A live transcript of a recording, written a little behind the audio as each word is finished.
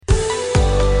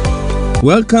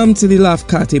Welcome to the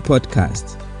Lafcate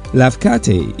podcast.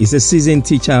 Lafcate is a seasoned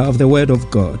teacher of the Word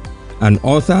of God, an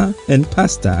author and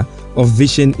pastor of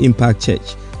Vision Impact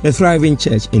Church, a thriving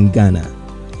church in Ghana.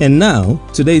 And now,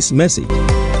 today's message.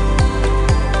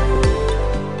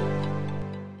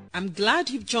 I'm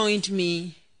glad you've joined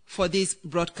me for this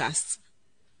broadcast,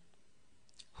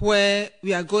 where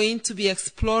we are going to be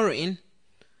exploring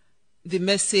the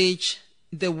message,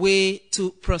 The Way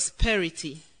to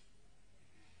Prosperity.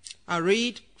 I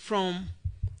read from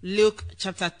Luke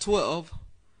chapter 12,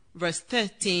 verse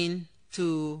 13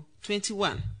 to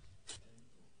 21.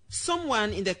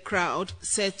 Someone in the crowd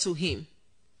said to him,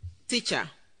 "Teacher,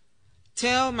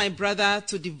 tell my brother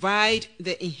to divide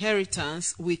the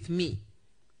inheritance with me."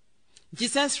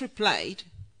 Jesus replied,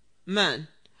 "Man,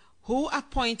 who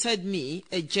appointed me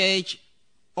a judge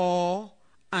or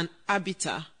an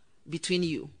arbiter between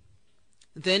you?"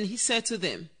 Then he said to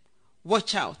them,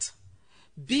 "Watch out.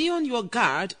 Be on your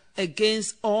guard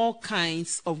against all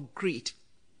kinds of greed.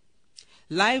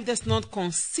 Life does not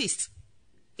consist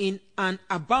in an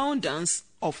abundance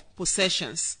of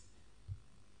possessions."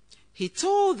 He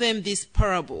told them this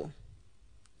parable.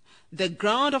 The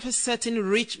ground of a certain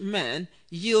rich man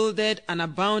yielded an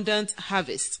abundant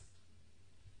harvest.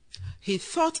 He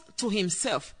thought to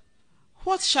himself,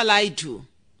 "What shall I do?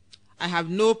 I have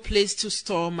no place to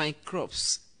store my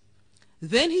crops."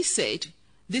 Then he said,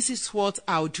 "This is what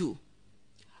I'll do.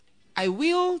 I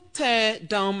will tear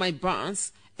down my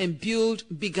barns and build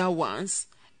bigger ones,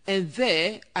 and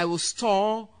there I will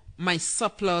store my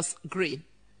surplus grain.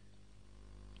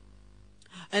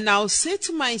 And I'll say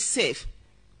to myself,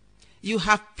 you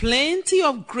have plenty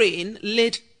of grain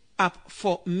laid up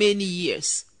for many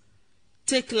years.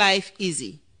 Take life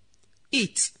easy.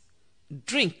 Eat,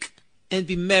 drink, and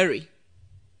be merry."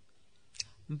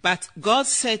 But God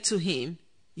said to him,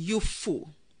 "You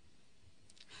fool.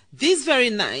 This very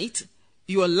night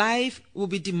your life will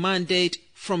be demanded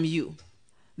from you.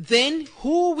 Then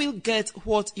who will get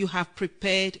what you have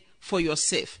prepared for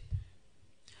yourself?"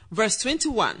 Verse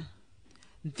 21.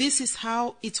 This is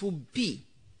how it will be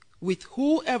with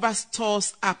whoever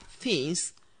stores up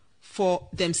things for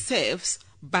themselves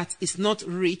but is not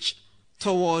rich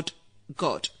toward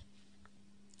God.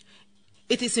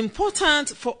 It is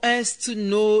important for us to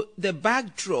know the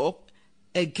backdrop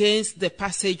against the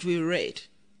passage we read.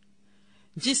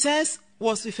 Jesus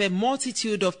was with a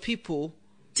multitude of people,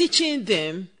 teaching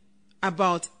them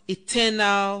about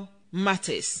eternal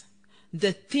matters,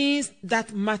 the things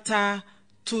that matter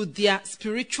to their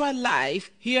spiritual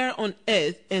life here on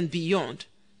earth and beyond.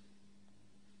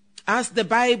 As the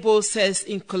Bible says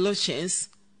in Colossians,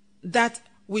 that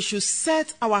we should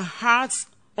set our hearts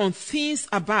on things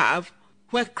above,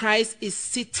 where Christ is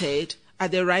seated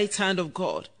at the right hand of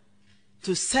God,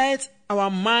 to set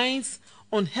our minds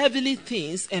on heavenly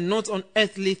things and not on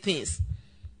earthly things.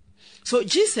 So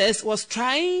Jesus was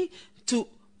trying to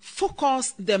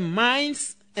focus the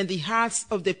minds and the hearts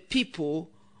of the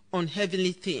people on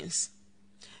heavenly things.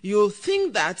 You'll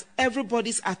think that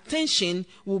everybody's attention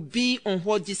will be on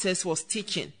what Jesus was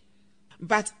teaching.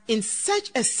 But in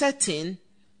such a setting,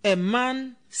 a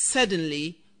man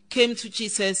suddenly came to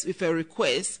Jesus with a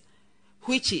request,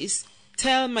 which is,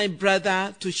 "Tell my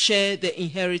brother to share the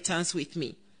inheritance with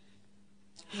me."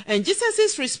 And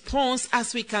Jesus' response,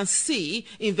 as we can see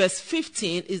in verse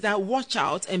 15, is that watch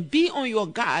out and be on your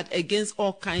guard against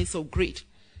all kinds of greed.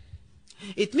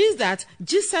 It means that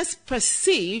Jesus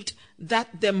perceived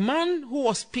that the man who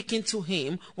was speaking to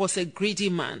him was a greedy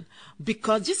man,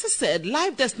 because Jesus said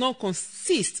life does not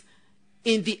consist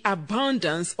in the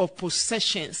abundance of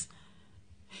possessions.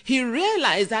 He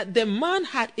realized that the man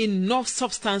had enough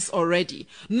substance already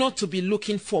not to be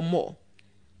looking for more.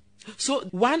 So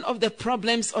one of the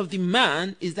problems of the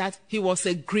man is that he was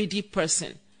a greedy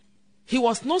person. He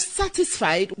was not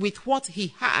satisfied with what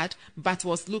he had, but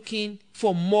was looking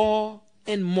for more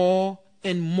and more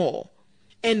and more.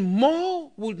 And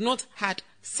more would not have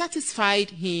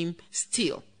satisfied him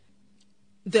still.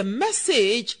 The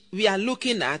message we are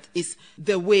looking at is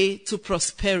the way to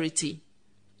prosperity.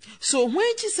 So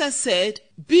when Jesus said,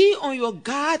 "Be on your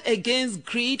guard against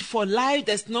greed, for life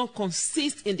does not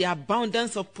consist in the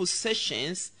abundance of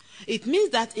possessions," it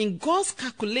means that in God's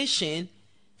calculation,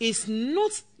 it's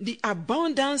not the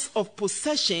abundance of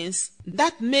possessions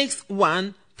that makes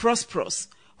one prosperous,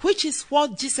 which is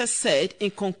what Jesus said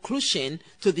in conclusion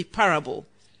to the parable,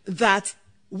 that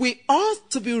we ought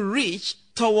to be rich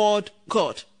toward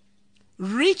God.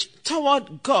 Rich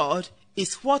toward God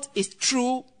is what is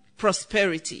true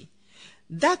prosperity.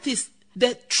 That is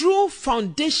the true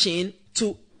foundation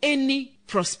to any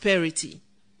prosperity.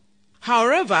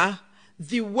 However,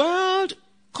 the world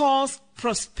calls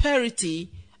prosperity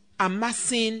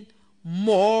amassing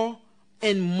more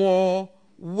and more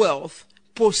wealth,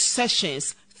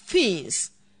 possessions, things.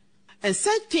 And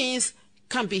such things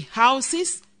can be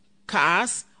houses,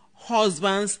 cars,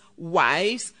 husbands,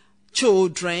 wives,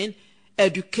 children,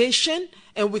 education,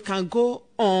 and we can go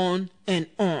on and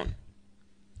on.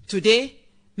 Today,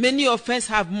 many of us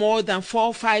have more than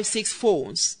 4, 5, 6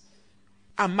 phones,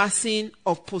 amassing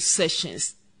of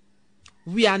possessions.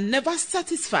 We are never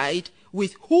satisfied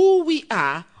with who we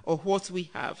are or what we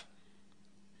have.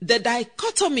 The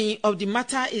dichotomy of the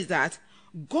matter is that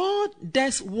God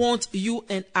does want you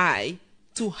and I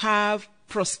to have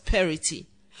prosperity.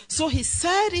 So he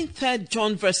said in 3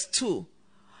 John verse 2,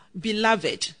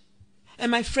 beloved.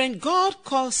 And my friend, God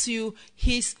calls you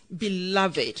his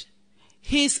beloved,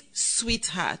 his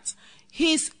sweetheart,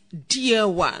 his dear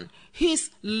one, his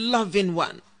loving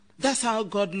one. That's how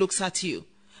God looks at you.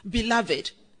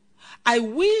 Beloved, I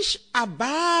wish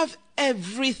above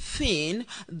everything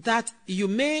that you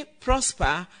may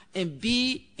prosper and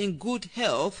be in good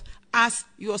health as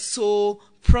your soul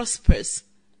prospers.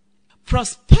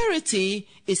 Prosperity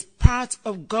is part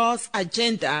of God's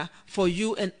agenda for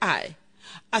you and I.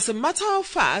 As a matter of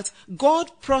fact,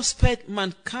 God prospered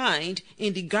mankind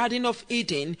in the Garden of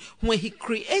Eden when he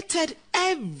created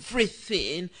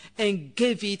everything and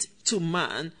gave it to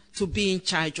man to be in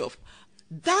charge of.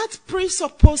 That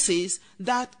presupposes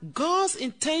that God's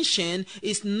intention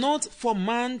is not for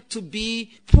man to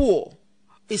be poor.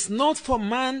 It's not for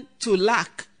man to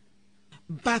lack.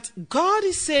 But God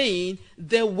is saying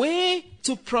the way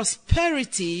to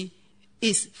prosperity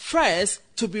is first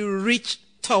to be rich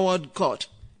toward God.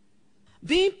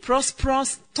 Being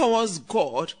prosperous towards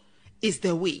God is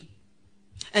the way.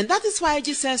 And that is why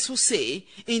Jesus will say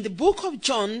in the book of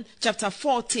John chapter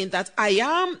 14 that I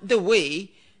am the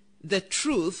way, the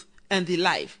truth, and the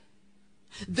life.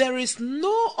 There is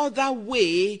no other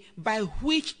way by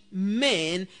which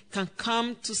men can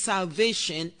come to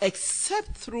salvation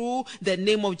except through the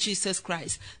name of Jesus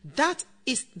Christ. That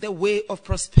is the way of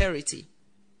prosperity.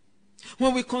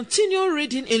 When we continue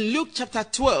reading in Luke chapter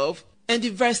 12 and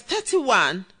in verse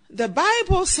 31, the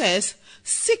Bible says,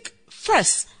 seek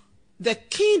first the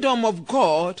kingdom of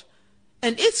God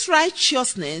and its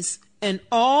righteousness, and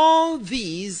all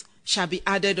these shall be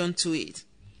added unto it.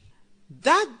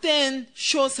 That then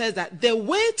shows us that the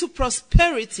way to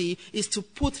prosperity is to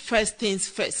put first things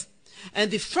first.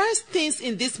 And the first things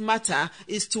in this matter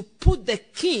is to put the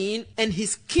king and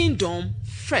his kingdom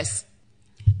first.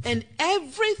 And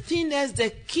everything else the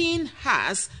king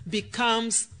has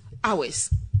becomes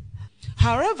ours.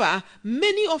 However,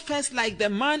 many of us, like the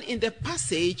man in the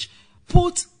passage,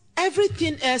 put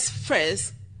everything else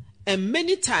first, and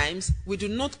many times we do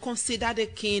not consider the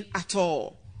king at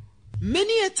all.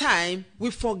 Many a time we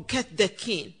forget the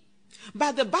king.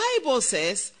 But the Bible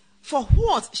says, for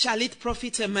what shall it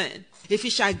profit a man if he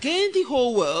shall gain the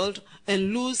whole world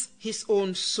and lose his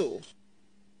own soul?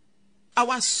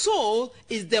 Our soul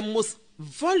is the most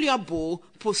valuable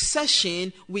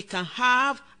possession we can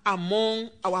have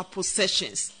among our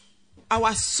possessions.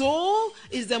 Our soul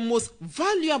is the most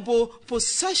valuable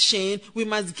possession we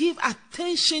must give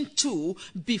attention to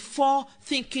before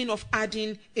thinking of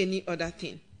adding any other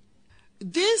thing.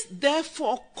 This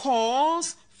therefore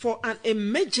calls for an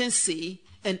emergency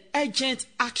and urgent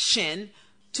action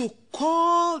to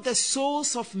call the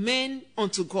souls of men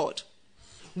unto God.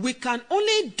 We can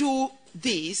only do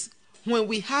this when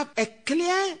we have a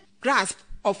clear grasp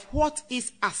of what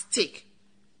is at stake.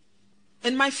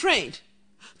 And my friend,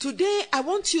 today I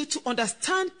want you to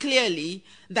understand clearly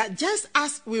that just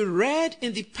as we read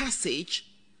in the passage,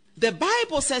 the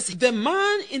Bible says the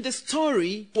man in the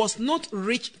story was not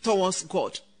rich towards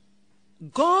God.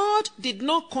 God did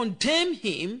not condemn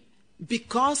him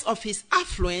because of his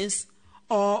affluence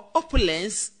or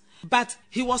opulence, but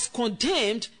he was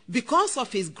condemned because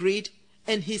of his greed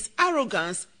and his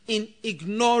arrogance in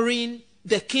ignoring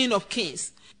the King of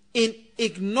Kings, in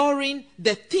ignoring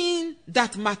the thing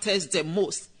that matters the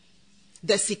most,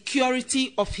 the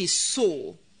security of his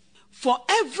soul. For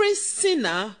every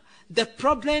sinner, the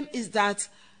problem is that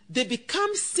they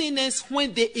become sinners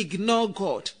when they ignore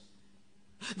God.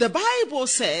 The Bible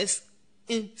says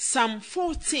in Psalm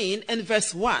 14 and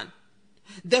verse 1,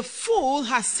 the fool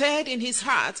has said in his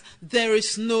heart, there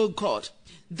is no God.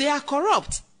 They are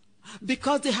corrupt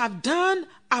because they have done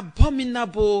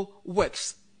abominable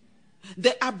works.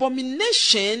 The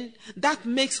abomination that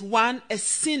makes one a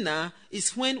sinner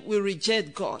is when we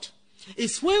reject God.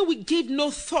 It's when we give no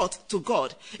thought to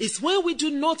God. It's when we do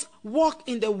not walk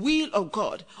in the will of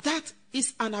God. That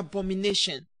is an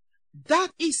abomination. That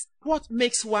is what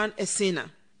makes one a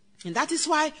sinner. And that is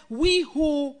why we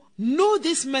who know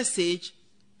this message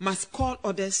must call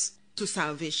others to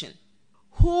salvation.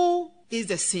 Who is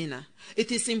the sinner?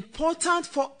 It is important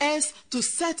for us to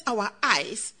set our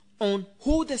eyes on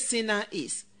who the sinner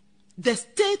is. The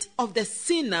state of the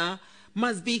sinner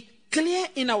must be clear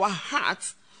in our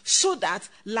hearts, so that,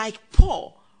 like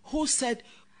Paul, who said,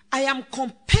 I am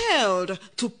compelled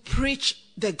to preach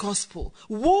the gospel.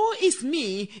 Woe is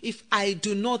me if I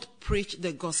do not preach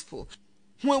the gospel.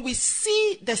 When we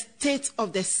see the state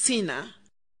of the sinner,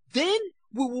 then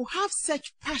we will have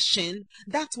such passion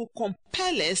that will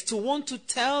compel us to want to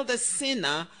tell the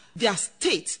sinner their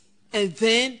state and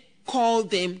then call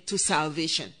them to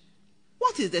salvation.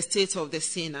 What is the state of the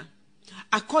sinner?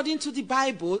 According to the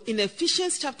Bible, in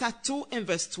Ephesians chapter 2 and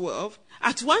verse 12,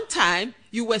 at one time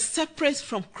you were separate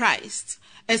from Christ,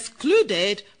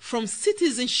 excluded from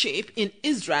citizenship in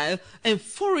Israel, and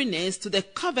foreigners to the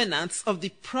covenants of the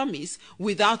promise,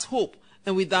 without hope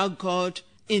and without God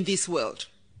in this world.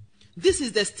 This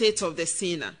is the state of the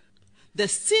sinner. The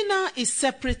sinner is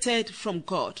separated from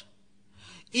God.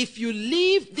 If you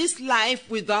live this life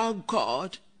without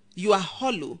God, you are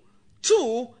hollow.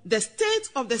 2, the state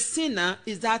of the sinner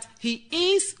is that he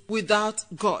is without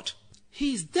God.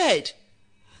 He is dead.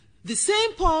 The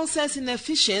same Paul says in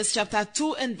Ephesians chapter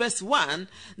 2 and verse 1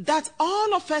 that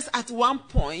all of us at one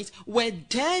point were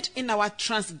dead in our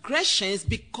transgressions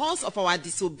because of our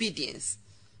disobedience.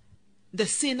 The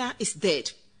sinner is dead.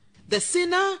 The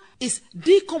sinner is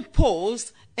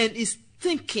decomposed and is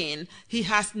thinking he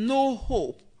has no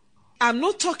hope. I'm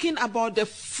not talking about the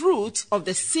fruit of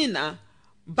the sinner,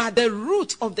 but the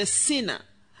root of the sinner.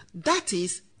 That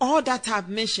is all that I've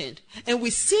mentioned. And we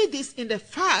see this in the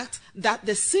fact that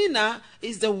the sinner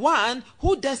is the one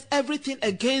who does everything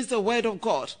against the word of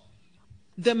God.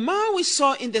 The man we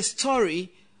saw in the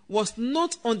story was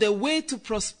not on the way to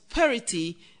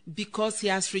prosperity because he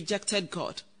has rejected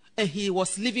God and he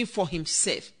was living for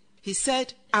himself. He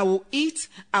said, I will eat,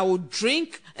 I will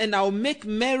drink, and I will make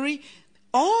merry.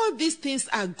 All these things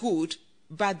are good,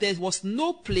 but there was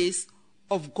no place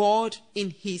of God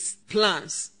in his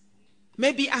plans.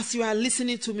 Maybe as you are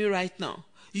listening to me right now,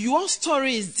 your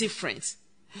story is different.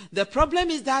 The problem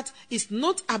is that it's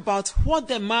not about what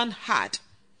the man had.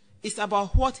 It's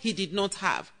about what he did not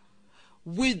have.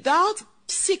 Without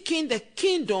seeking the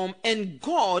kingdom and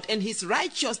God and his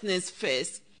righteousness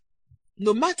first,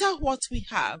 no matter what we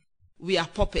have, we are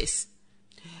paupers.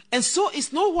 And so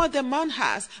it's not what the man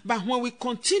has, but when we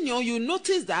continue, you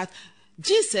notice that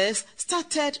Jesus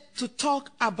started to talk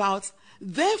about,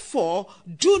 therefore,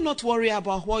 do not worry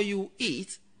about what you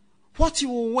eat, what you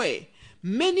will wear.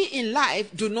 Many in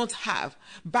life do not have,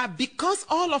 but because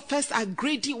all of us are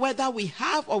greedy whether we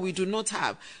have or we do not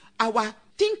have, our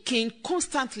thinking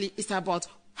constantly is about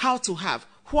how to have,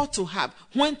 what to have,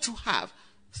 when to have.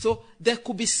 So there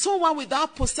could be someone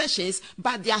without possessions,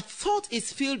 but their thought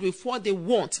is filled with what they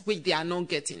want, which they are not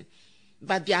getting,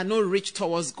 but they are not rich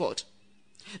towards God.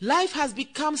 Life has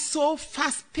become so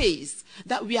fast-paced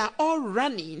that we are all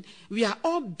running, we are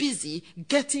all busy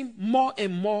getting more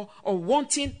and more or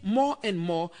wanting more and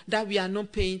more, that we are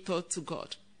not paying thought to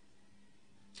God.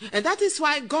 And that is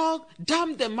why God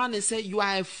damned the man and said, you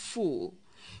are a fool.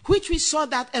 Which we saw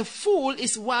that a fool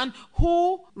is one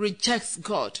who rejects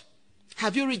God.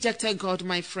 Have you rejected God,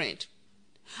 my friend?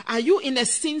 Are you in a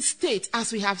sin state,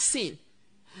 as we have seen?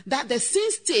 That the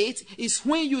sin state is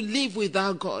when you live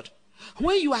without God.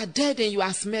 When you are dead and you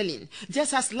are smelling.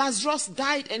 Just as Lazarus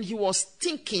died and he was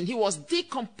stinking, he was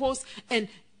decomposed, and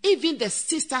even the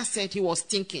sister said he was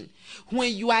stinking.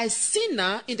 When you are a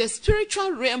sinner in the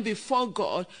spiritual realm before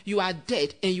God, you are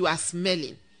dead and you are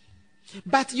smelling.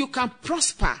 But you can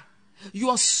prosper.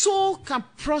 Your soul can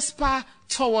prosper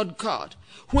toward God.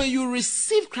 When you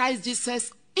receive Christ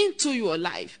Jesus into your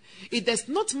life, it does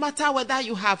not matter whether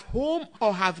you have home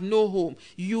or have no home.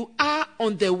 You are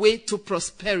on the way to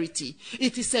prosperity.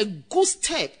 It is a good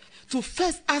step to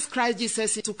first ask Christ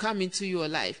Jesus to come into your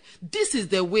life. This is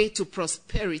the way to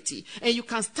prosperity. And you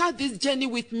can start this journey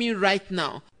with me right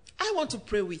now. I want to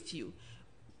pray with you.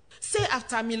 Say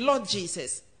after me, Lord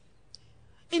Jesus,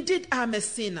 indeed I am a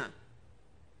sinner.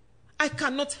 I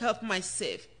cannot help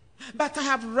myself, but I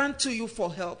have run to you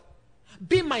for help.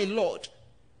 Be my Lord.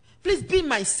 Please be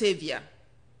my Savior.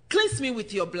 Cleanse me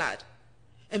with your blood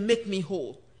and make me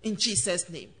whole. In Jesus'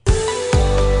 name.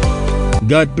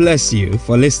 God bless you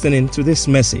for listening to this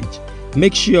message.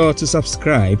 Make sure to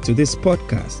subscribe to this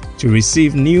podcast to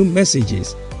receive new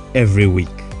messages every week.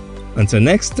 Until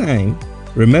next time,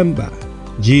 remember,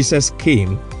 Jesus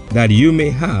came that you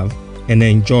may have and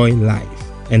enjoy life,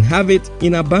 and have it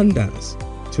in abundance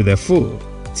to the full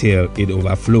till it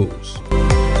overflows.